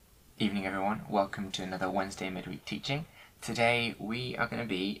Evening everyone, welcome to another Wednesday midweek teaching. Today we are going to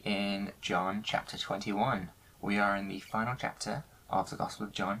be in John chapter 21. We are in the final chapter of the Gospel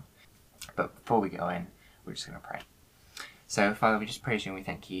of John, but before we go in, we're just going to pray. So Father, we just praise you and we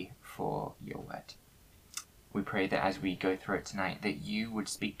thank you for your word. We pray that as we go through it tonight, that you would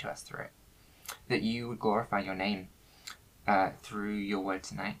speak to us through it, that you would glorify your name through your word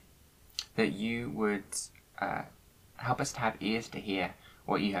tonight, that you would help us to have ears to hear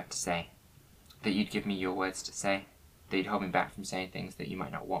what you have to say, that you'd give me your words to say, that you'd hold me back from saying things that you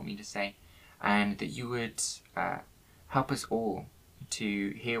might not want me to say, and that you would help us all to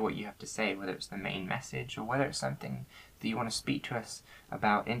hear what you have to say, whether it's the main message or whether it's something that you want to speak to us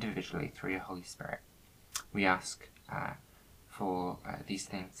about individually through your Holy Spirit. We ask for these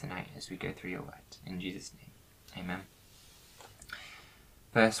things tonight as we go through your word. In Jesus' name, amen.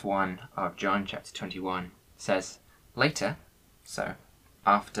 Verse 1 of John chapter 21 says, "Later," so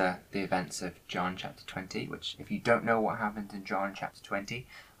after the events of John chapter 20, which if you don't know what happened in John chapter 20,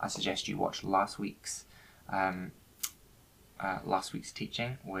 I suggest you watch last week's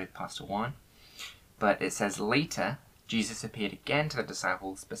teaching with Pastor Juan. But it says, "Later, Jesus appeared again to the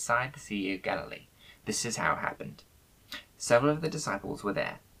disciples beside the Sea of Galilee. This is how it happened. Several of the disciples were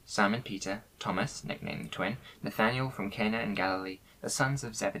there: Simon Peter, Thomas, nicknamed the twin, Nathanael from Cana in Galilee, the sons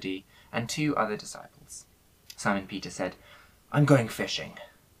of Zebedee, and 2 other disciples. Simon Peter said, 'I'm going fishing.'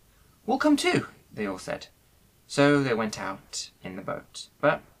 'We'll come too,' they all said. So they went out in the boat,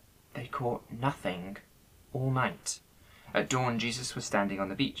 but they caught nothing all night. At dawn Jesus was standing on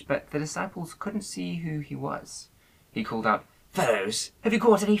the beach, but the disciples couldn't see who he was. He called out, 'Fellows, have you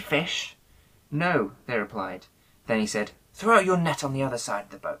caught any fish?' 'No,' they replied. Then he said, 'Throw out your net on the other side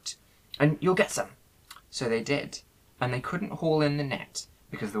of the boat, and you'll get some.' So they did, and they couldn't haul in the net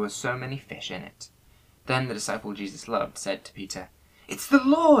because there were so many fish in it. Then the disciple Jesus loved said to Peter, 'It's the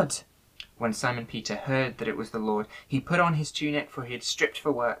Lord!' When Simon Peter heard that it was the Lord, he put on his tunic, for he had stripped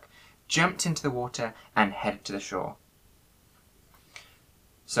for work, jumped into the water, and headed to the shore."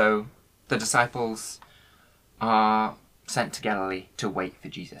 So the disciples are sent to Galilee to wait for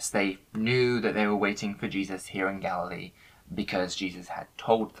Jesus. They knew that they were waiting for Jesus here in Galilee because Jesus had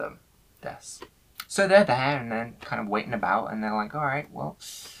told them this. So they're there and they're kind of waiting about, and they're like, all right, well,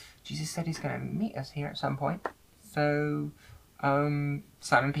 Jesus said he's going to meet us here at some point. So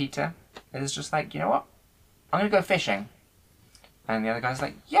Simon Peter is just like, you know what? I'm going to go fishing. And the other guy's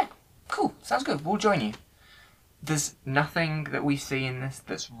like, yeah, cool, sounds good, we'll join you. There's nothing that we see in this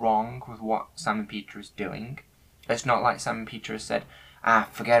that's wrong with what Simon Peter is doing. It's not like Simon Peter has said,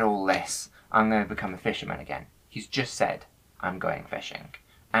 forget all this, I'm going to become a fisherman again. He's just said, I'm going fishing.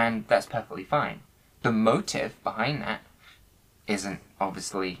 And that's perfectly fine. The motive behind that isn't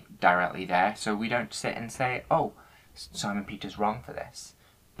obviously directly there, so we don't sit and say, oh, Simon Peter's wrong for this.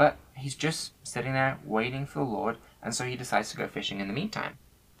 But he's just sitting there waiting for the Lord, and so he decides to go fishing in the meantime.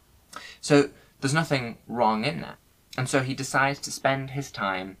 So there's nothing wrong in that. And so he decides to spend his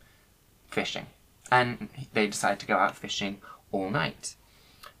time fishing. And they decide to go out fishing all night.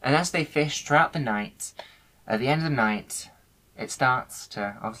 And as they fish throughout the night, at the end of the night, it starts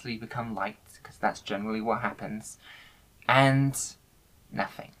to obviously become light, because that's generally what happens. And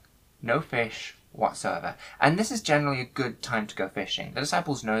nothing. No fish whatsoever. And this is generally a good time to go fishing. The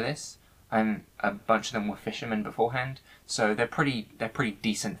disciples know this, and a bunch of them were fishermen beforehand, so they're pretty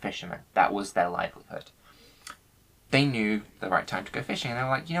decent fishermen. That was their livelihood. They knew the right time to go fishing, and they were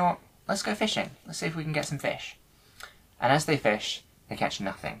like, you know what? Let's go fishing. Let's see if we can get some fish. And as they fish, they catch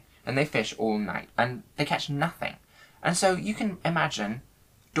nothing. And they fish all night, and they catch nothing. And so you can imagine,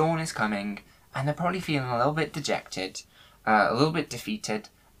 dawn is coming, and they're probably feeling a little bit dejected, a little bit defeated,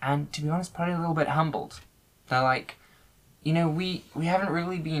 and to be honest, probably a little bit humbled. They're like, you know, we haven't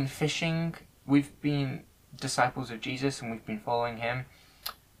really been fishing. We've been disciples of Jesus, and we've been following him.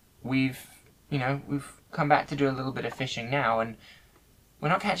 We've come back to do a little bit of fishing now, and we're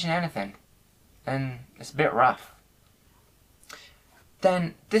not catching anything, and it's a bit rough.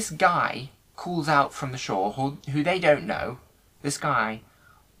 Then this guy calls out from the shore, who they don't know. This guy,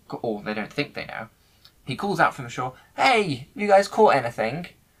 or they don't think they know, he calls out from the shore, "Hey, you guys caught anything?"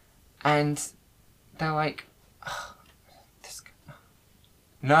 And they're like, oh, this guy.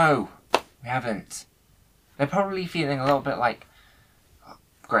 "No, we haven't." They're probably feeling a little bit like, oh,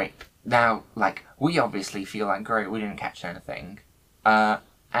 great. Now, like, we obviously feel like, great, we didn't catch anything.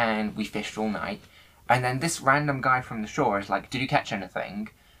 And we fished all night. And then this random guy from the shore is like, "Did you catch anything?"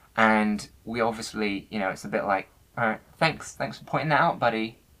 And we obviously, it's a bit like, alright, thanks for pointing that out,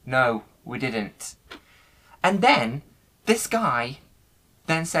 buddy. No, we didn't. And then, this guy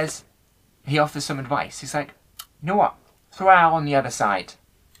then says, he offers some advice. He's like, you know what? Throw out on the other side.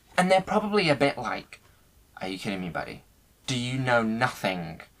 And they're probably a bit like, are you kidding me, buddy? Do you know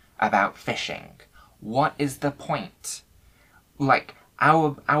nothing about fishing? What is the point? Like,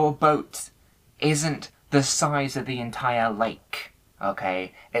 our boat isn't the size of the entire lake,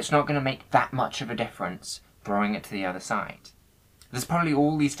 okay? It's not going to make that much of a difference throwing it to the other side. There's probably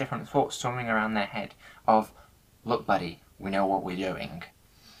all these different thoughts swimming around their head of, look, buddy, we know what we're doing.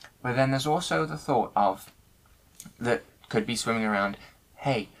 But then there's also the thought of, that could be swimming around,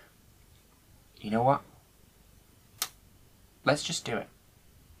 hey, you know what? Let's just do it.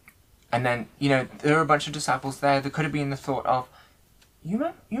 And then, there are a bunch of disciples there that could have been the thought of, you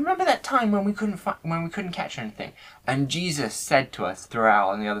remember that time when we couldn't catch anything, and Jesus said to us, throw out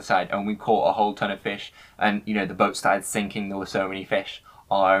on the other side, and we caught a whole ton of fish, and the boat started sinking. There were so many fish.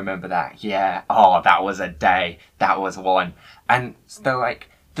 Oh, I remember that. Yeah. Oh, that was a day. That was one. And so,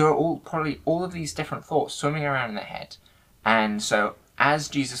 like, there are probably all of these different thoughts swimming around in their head, and so as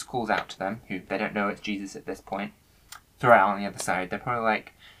Jesus calls out to them, who they don't know it's Jesus at this point, throw it out on the other side. They're probably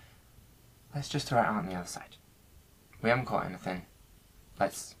like, let's just throw it out on the other side. We haven't caught anything.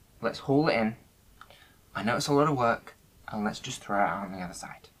 Let's haul it in. I know it's a lot of work, and let's just throw it out on the other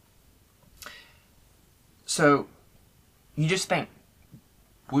side. So, you just think,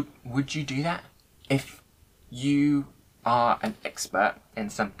 would you do that? If you are an expert in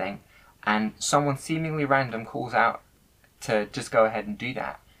something, and someone seemingly random calls out to just go ahead and do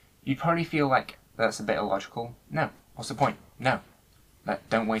that, you'd probably feel like that's a bit illogical. No. What's the point? No.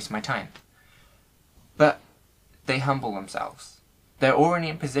 Don't waste my time. But they humble themselves. They're already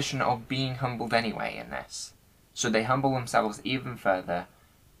in position of being humbled anyway in this. So they humble themselves even further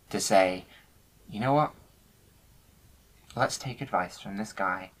to say, you know what? Let's take advice from this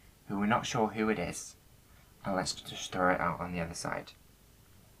guy who we're not sure who it is, and let's just throw it out on the other side.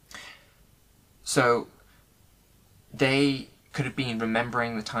 So they could have been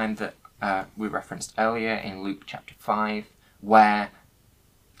remembering the time that we referenced earlier in Luke chapter 5, where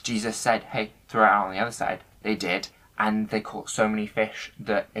Jesus said, hey, throw it out on the other side. They did, and they caught so many fish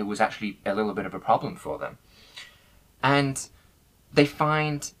that it was actually a little bit of a problem for them. And they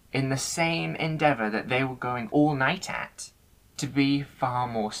find in the same endeavour that they were going all night at to be far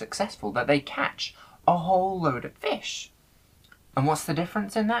more successful, that they catch a whole load of fish. And what's the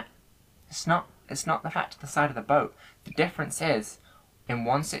difference in that? It's not the fact of the side of the boat. The difference is, in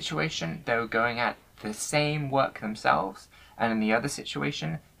one situation, they were going at the same work themselves, and in the other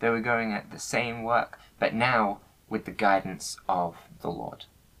situation, they were going at the same work, but now with the guidance of the Lord.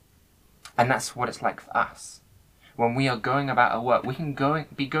 And that's what it's like for us. When we are going about our work, we can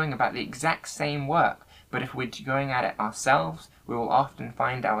be going about the exact same work, but if we're going at it ourselves, we will often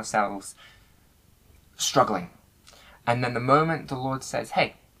find ourselves struggling. And then the moment the Lord says,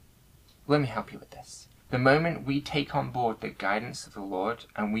 hey, let me help you with this, the moment we take on board the guidance of the Lord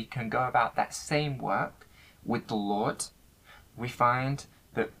and we can go about that same work with the Lord, we find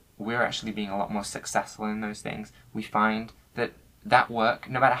that we're actually being a lot more successful in those things. We find that that work,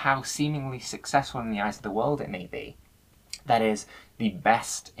 no matter how seemingly successful in the eyes of the world it may be, that is the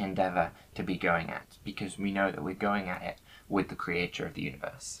best endeavour to be going at, because we know that we're going at it with the Creator of the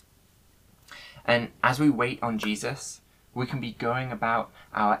universe. And as we wait on Jesus, we can be going about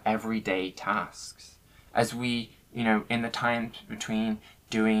our everyday tasks. As we, in the times between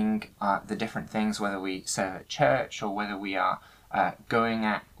doing the different things, whether we serve at church or whether we are going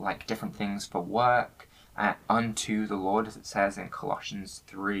at different things for work, unto the Lord, as it says in Colossians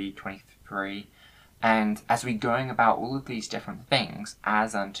 3:23, and as we're going about all of these different things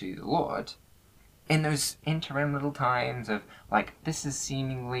as unto the Lord, in those interim little times of this is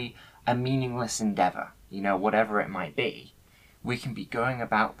seemingly a meaningless endeavour, whatever it might be, we can be going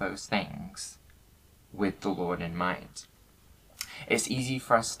about those things with the Lord in mind. It's easy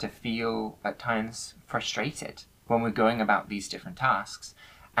for us to feel at times frustrated when we're going about these different tasks,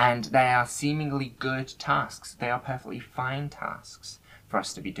 and they are seemingly good tasks. They are perfectly fine tasks for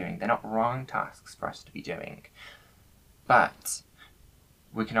us to be doing. They're not wrong tasks for us to be doing. But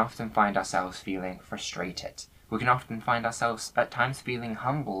we can often find ourselves feeling frustrated. We can often find ourselves at times feeling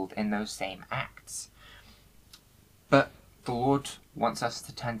humbled in those same acts. But the Lord wants us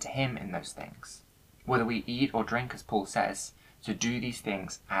to turn to Him in those things. Whether we eat or drink, as Paul says, to do these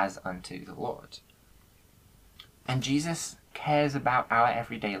things as unto the Lord. And Jesus cares about our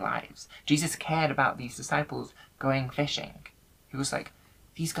everyday lives. Jesus cared about these disciples going fishing. He was like,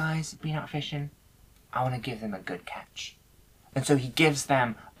 these guys have been out fishing, I want to give them a good catch. And so He gives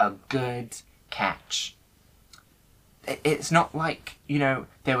them a good catch. It's not like,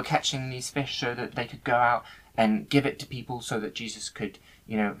 they were catching these fish so that they could go out and give it to people so that Jesus could,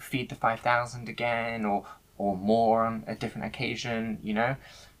 feed the 5,000 again or more on a different occasion,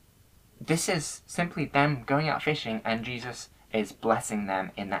 this is simply them going out fishing, and Jesus is blessing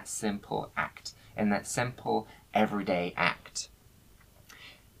them in that simple act, in that simple everyday act.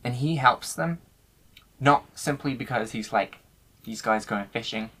 And he helps them, not simply because he's like, these guys going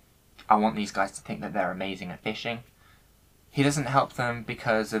fishing, I want these guys to think that they're amazing at fishing. He doesn't help them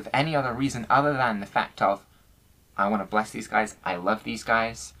because of any other reason other than the fact of, I want to bless these guys, I love these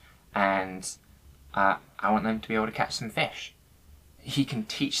guys, and I want them to be able to catch some fish. He can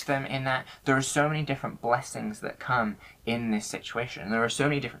teach them in that. There are so many different blessings that come in this situation. There are so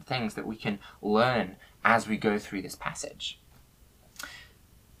many different things that we can learn as we go through this passage.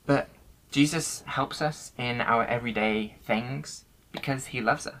 But Jesus helps us in our everyday things because he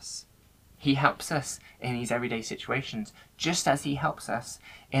loves us. He helps us in these everyday situations just as he helps us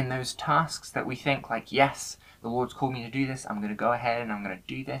in those tasks that we think like, yes, the Lord's called me to do this, I'm going to go ahead and I'm going to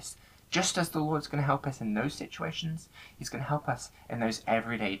do this. Just as the Lord's going to help us in those situations, he's going to help us in those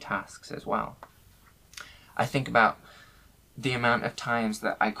everyday tasks as well. I think about the amount of times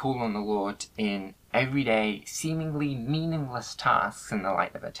that I call on the Lord in everyday, seemingly meaningless tasks in the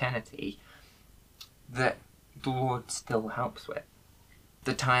light of eternity that the Lord still helps with.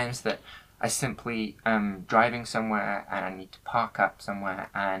 The times that I simply am driving somewhere and I need to park up somewhere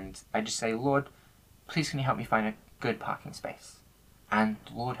and I just say, Lord, please can you help me find a good parking space? And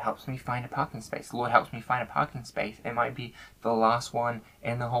the Lord helps me find a parking space. The Lord helps me find a parking space. It might be the last one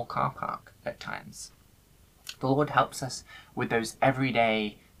in the whole car park at times. The Lord helps us with those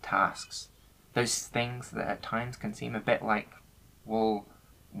everyday tasks. Those things that at times can seem a bit like, well,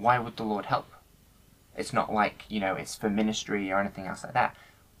 why would the Lord help? It's not like, it's for ministry or anything else like that.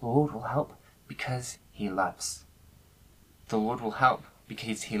 The Lord will help because he loves. The Lord will help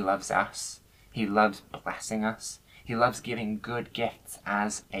because he loves us. He loves blessing us. He loves giving good gifts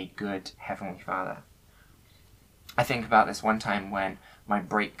as a good Heavenly Father. I think about this one time when my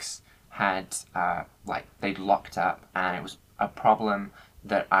brakes had, they'd locked up, and it was a problem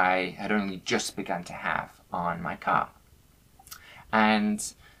that I had only just begun to have on my car. And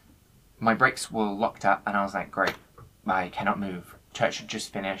my brakes were locked up, and I was like, great, I cannot move. Church had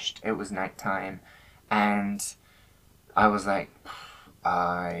just finished, it was night time, and I was like,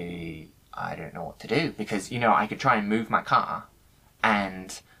 I don't know what to do, because, I could try and move my car,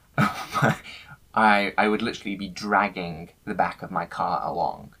 and I would literally be dragging the back of my car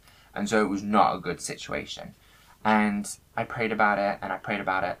along, and so it was not a good situation. And I prayed about it, and I prayed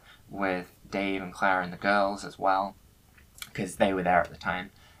about it with Dave and Claire and the girls as well, because they were there at the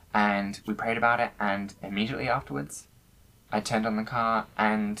time, and we prayed about it, and immediately afterwards, I turned on the car,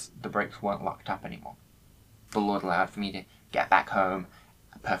 and the brakes weren't locked up anymore. The Lord allowed for me to get back home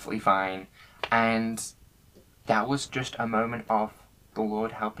perfectly fine, and that was just a moment of the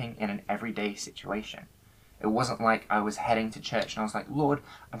Lord helping in an everyday situation. It wasn't like I was heading to church and I was like, Lord,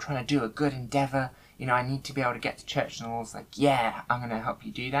 I'm trying to do a good endeavour, I need to be able to get to church, and the Lord's like, yeah, I'm going to help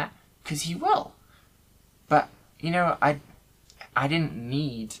you do that, because he will. But, I didn't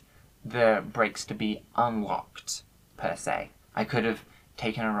need the brakes to be unlocked, per se. I could have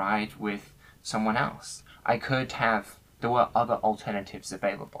taken a ride with someone else. There were other alternatives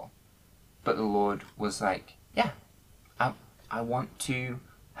available. But the Lord was like, yeah, I want to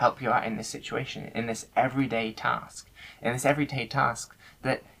help you out in this situation, in this everyday task. In this everyday task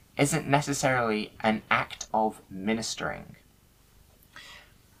that isn't necessarily an act of ministering.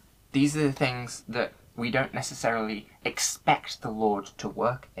 These are the things that we don't necessarily expect the Lord to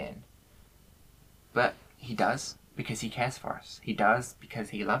work in. But he does, because he cares for us. He does because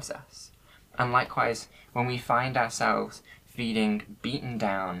he loves us. And likewise, when we find ourselves feeling beaten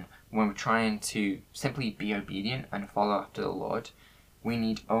down, when we're trying to simply be obedient and follow after the Lord, we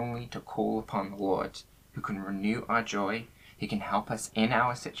need only to call upon the Lord, who can renew our joy, he can help us in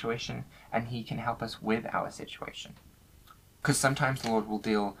our situation, and he can help us with our situation. Because sometimes the Lord will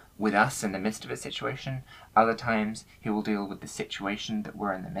deal with us in the midst of a situation, other times he will deal with the situation that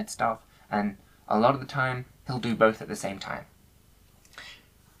we're in the midst of, and a lot of the time he'll do both at the same time.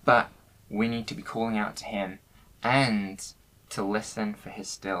 But we need to be calling out to him and to listen for his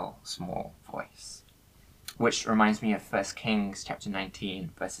still small voice. Which reminds me of 1 Kings chapter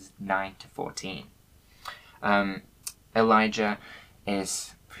 19, verses 9 to 14. Elijah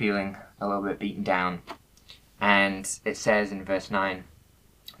is feeling a little bit beaten down, and it says in verse 9,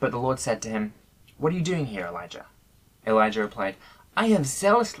 "But the Lord said to him, 'What are you doing here, Elijah?' Elijah replied, 'I have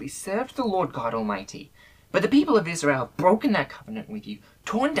zealously served the Lord God Almighty. But the people of Israel have broken their covenant with you,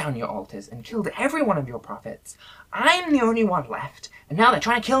 torn down your altars, and killed every one of your prophets. I'm the only one left, and now they're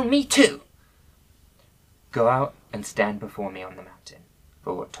trying to kill me too.' 'Go out and stand before me on the mountain,'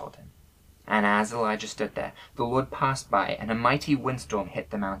 the Lord told him. And as Elijah stood there, the Lord passed by, and a mighty windstorm hit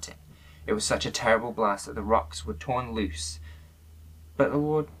the mountain. It was such a terrible blast that the rocks were torn loose. But the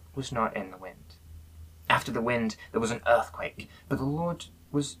Lord was not in the wind. After the wind, there was an earthquake, but the Lord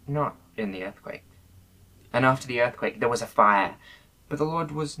was not in the earthquake. And after the earthquake, there was a fire, but the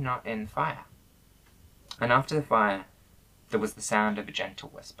Lord was not in fire. And after the fire, there was the sound of a gentle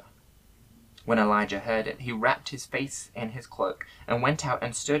whisper. When Elijah heard it, he wrapped his face in his cloak and went out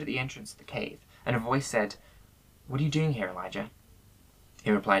and stood at the entrance of the cave. And a voice said, "What are you doing here, Elijah?"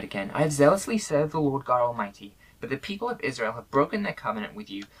 He replied again, "I have zealously served the Lord God Almighty, but the people of Israel have broken their covenant with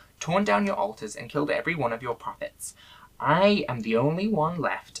you, torn down your altars, and killed every one of your prophets. I am the only one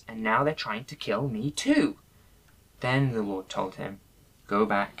left, and now they're trying to kill me too." Then the Lord told him, "Go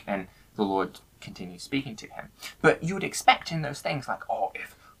back," and the Lord continued speaking to him. But you would expect in those things like, oh,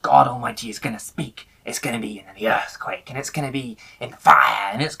 if God Almighty is going to speak, it's going to be in the earthquake, and it's going to be in the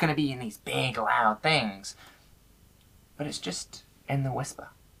fire, and it's going to be in these big, loud things. But it's just in the whisper.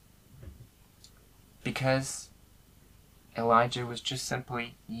 Because Elijah was just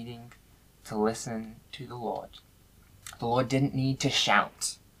simply needing to listen to the Lord. The Lord didn't need to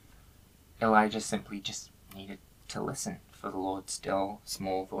shout. Elijah simply just needed to listen for the Lord's still,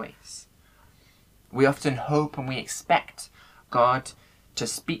 small voice. We often hope and we expect God to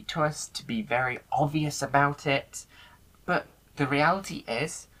speak to us, to be very obvious about it. But the reality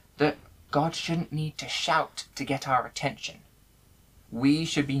is that God shouldn't need to shout to get our attention. We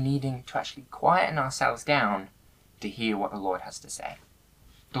should be needing to actually quieten ourselves down to hear what the Lord has to say.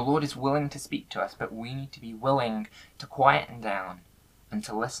 The Lord is willing to speak to us, but we need to be willing to quieten down and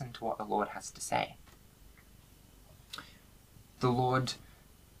to listen to what the Lord has to say. The Lord,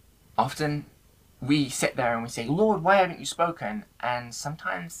 often we sit there and we say, "Lord, why haven't you spoken?" And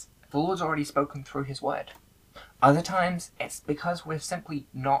sometimes the Lord's already spoken through his word. Other times it's because we're simply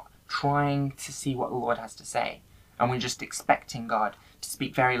not trying to see what the Lord has to say. And we're just expecting God to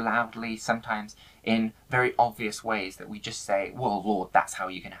speak very loudly, sometimes in very obvious ways that we just say, "Well, Lord, that's how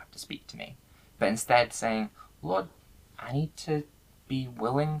you're going to have to speak to me." But instead saying, "Lord, I need to be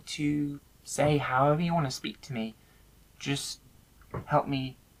willing to say however you want to speak to me. Just help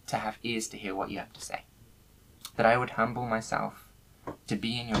me to have ears to hear what you have to say." That I would humble myself to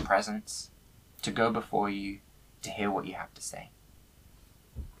be in your presence, to go before you, to hear what you have to say.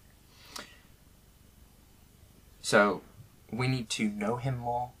 So we need to know him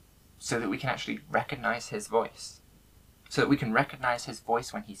more so that we can actually recognize his voice. So that we can recognize his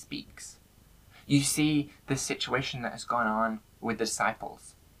voice when he speaks. You see the situation that has gone on with the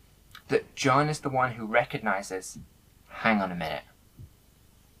disciples. That John is the one who recognizes, hang on a minute.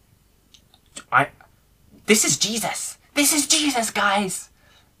 This is Jesus! This is Jesus, guys!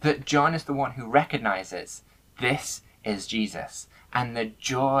 That John is the one who recognizes, this is Jesus. And the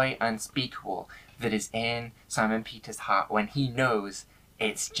joy unspeakable that is in Simon Peter's heart when he knows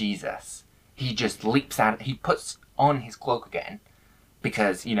it's Jesus. He just leaps out, he puts on his cloak again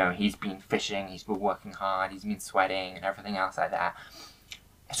because, he's been fishing, he's been working hard, he's been sweating and everything else like that.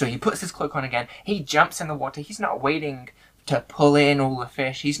 So he puts his cloak on again, he jumps in the water, he's not waiting to pull in all the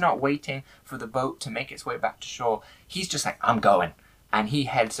fish, he's not waiting for the boat to make its way back to shore. He's just like, I'm going. And he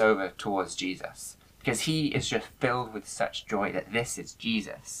heads over towards Jesus because he is just filled with such joy that this is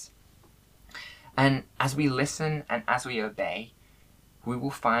Jesus. And as we listen and as we obey, we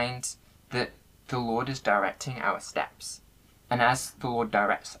will find that the Lord is directing our steps. And as the Lord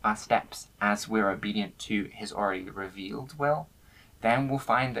directs our steps, as we're obedient to his already revealed will, then we'll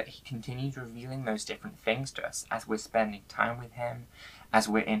find that he continues revealing those different things to us as we're spending time with him, as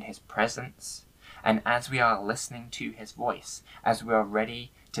we're in his presence, and as we are listening to his voice, as we are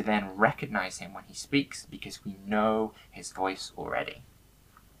ready to then recognize him when he speaks because we know his voice already.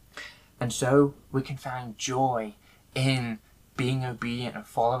 And so we can find joy in being obedient and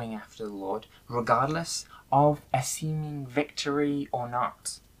following after the Lord, regardless of a seeming victory or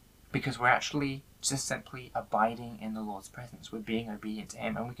not, because we're actually just simply abiding in the Lord's presence. We're being obedient to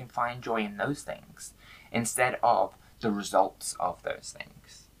him, and we can find joy in those things instead of the results of those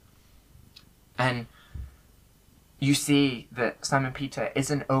things. And you see that Simon Peter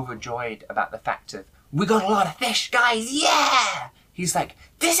isn't overjoyed about the fact of, we got a lot of fish, guys, yeah! He's like,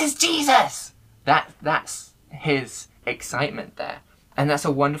 this is Jesus! That's his excitement there. And that's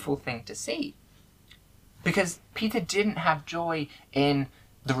a wonderful thing to see. Because Peter didn't have joy in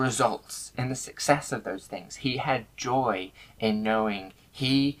the results, in the success of those things. He had joy in knowing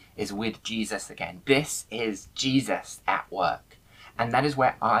he is with Jesus again. This is Jesus at work. And that is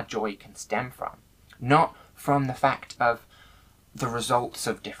where our joy can stem from. Not from the fact of the results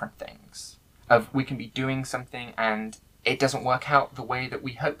of different things. Of we can be doing something and it doesn't work out the way that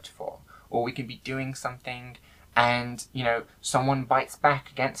we hoped for. Or we can be doing something and, someone bites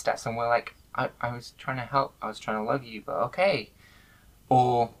back against us and we're like, I was trying to help, I was trying to love you, but okay.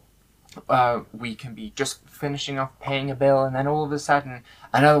 Or we can be just finishing off paying a bill and then all of a sudden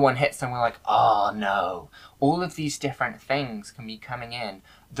another one hits and we're like, oh no. All of these different things can be coming in,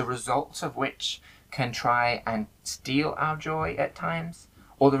 the results of which can try and steal our joy at times,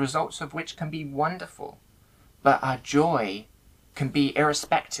 or the results of which can be wonderful. But our joy can be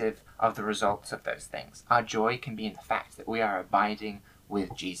irrespective of the results of those things. Our joy can be in the fact that we are abiding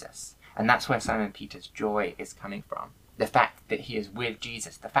with Jesus. And that's where Simon Peter's joy is coming from. The fact that he is with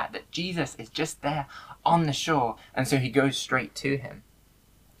Jesus. The fact that Jesus is just there on the shore. And so he goes straight to him.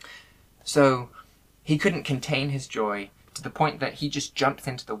 So he couldn't contain his joy to the point that he just jumps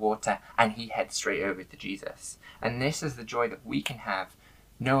into the water and he heads straight over to Jesus. And this is the joy that we can have,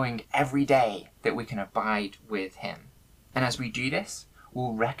 knowing every day that we can abide with him. And as we do this,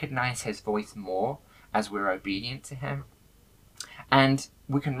 we'll recognize his voice more as we're obedient to him. And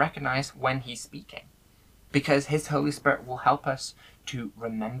we can recognize when he's speaking, because his Holy Spirit will help us to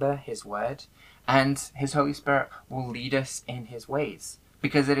remember his word, and his Holy Spirit will lead us in his ways,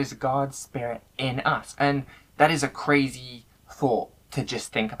 because it is God's Spirit in us. And that is a crazy thought, to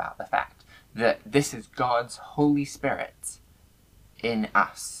just think about the fact that this is God's Holy Spirit in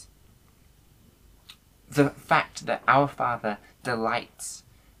us. The fact that our Father delights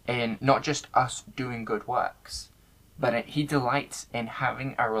in not just us doing good works, but he delights in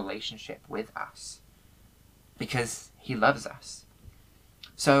having a relationship with us, because he loves us.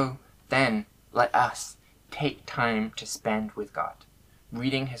 So then let us take time to spend with God,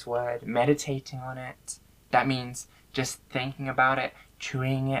 reading his word, meditating on it. That means just thinking about it,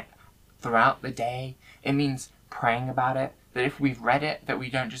 chewing it throughout the day. It means praying about it, that if we've read it, that we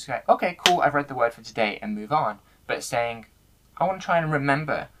don't just go, okay, cool, I've read the word for today, and move on, but saying, I want to try and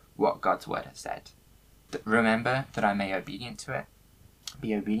remember what God's word has said. Remember that I may be obedient to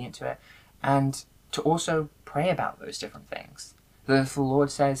it, and to also pray about those different things. The Lord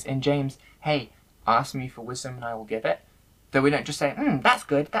says in James, hey, ask me for wisdom and I will give it. That we don't just say, that's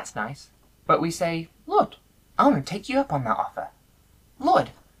good, that's nice. But we say, Lord, I want to take you up on that offer.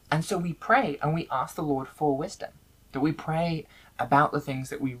 Lord. And so we pray and we ask the Lord for wisdom. That we pray about the things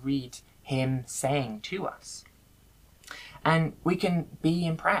that we read him saying to us. And we can be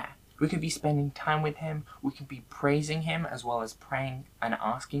in prayer. We can be spending time with him. We can be praising him as well as praying and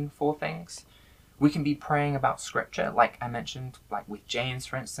asking for things. We can be praying about scripture, like I mentioned, like with James,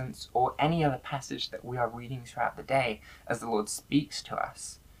 for instance, or any other passage that we are reading throughout the day as the Lord speaks to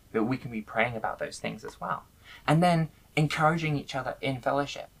us, that we can be praying about those things as well. And then encouraging each other in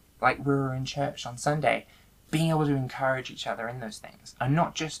fellowship, like we were in church on Sunday, being able to encourage each other in those things. And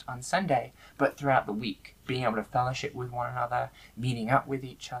not just on Sunday, but throughout the week, being able to fellowship with one another, meeting up with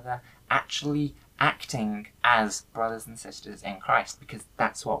each other, actually acting as brothers and sisters in Christ, because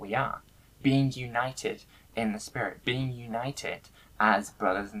that's what we are. Being united in the Spirit, being united as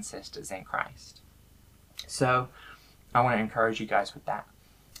brothers and sisters in Christ. So I want to encourage you guys with that.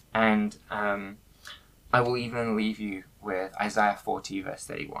 And I will even leave you with Isaiah 40 verse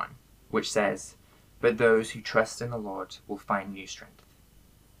 31, which says, but those who trust in the Lord will find new strength.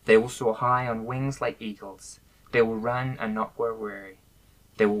 They will soar high on wings like eagles. They will run and not grow weary.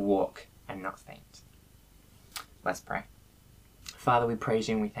 They will walk and not faint. Let's pray. Father, we praise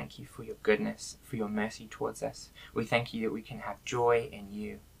you and we thank you for your goodness, for your mercy towards us. We thank you that we can have joy in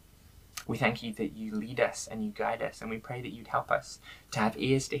you. We thank you that you lead us and you guide us, and we pray that you'd help us to have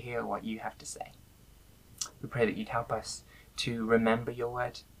ears to hear what you have to say. We pray that you'd help us to remember your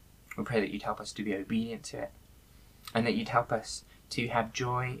word. We pray that you'd help us to be obedient to it, and that you'd help us to have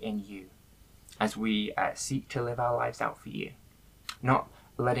joy in you as we seek to live our lives out for you. Not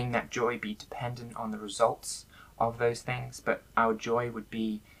letting that joy be dependent on the results of those things, but our joy would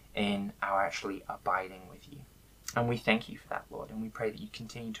be in our actually abiding with you. And we thank you for that, Lord, and we pray that you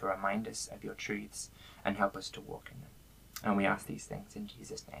continue to remind us of your truths and help us to walk in them. And we ask these things in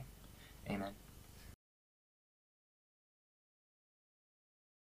Jesus' name. Amen.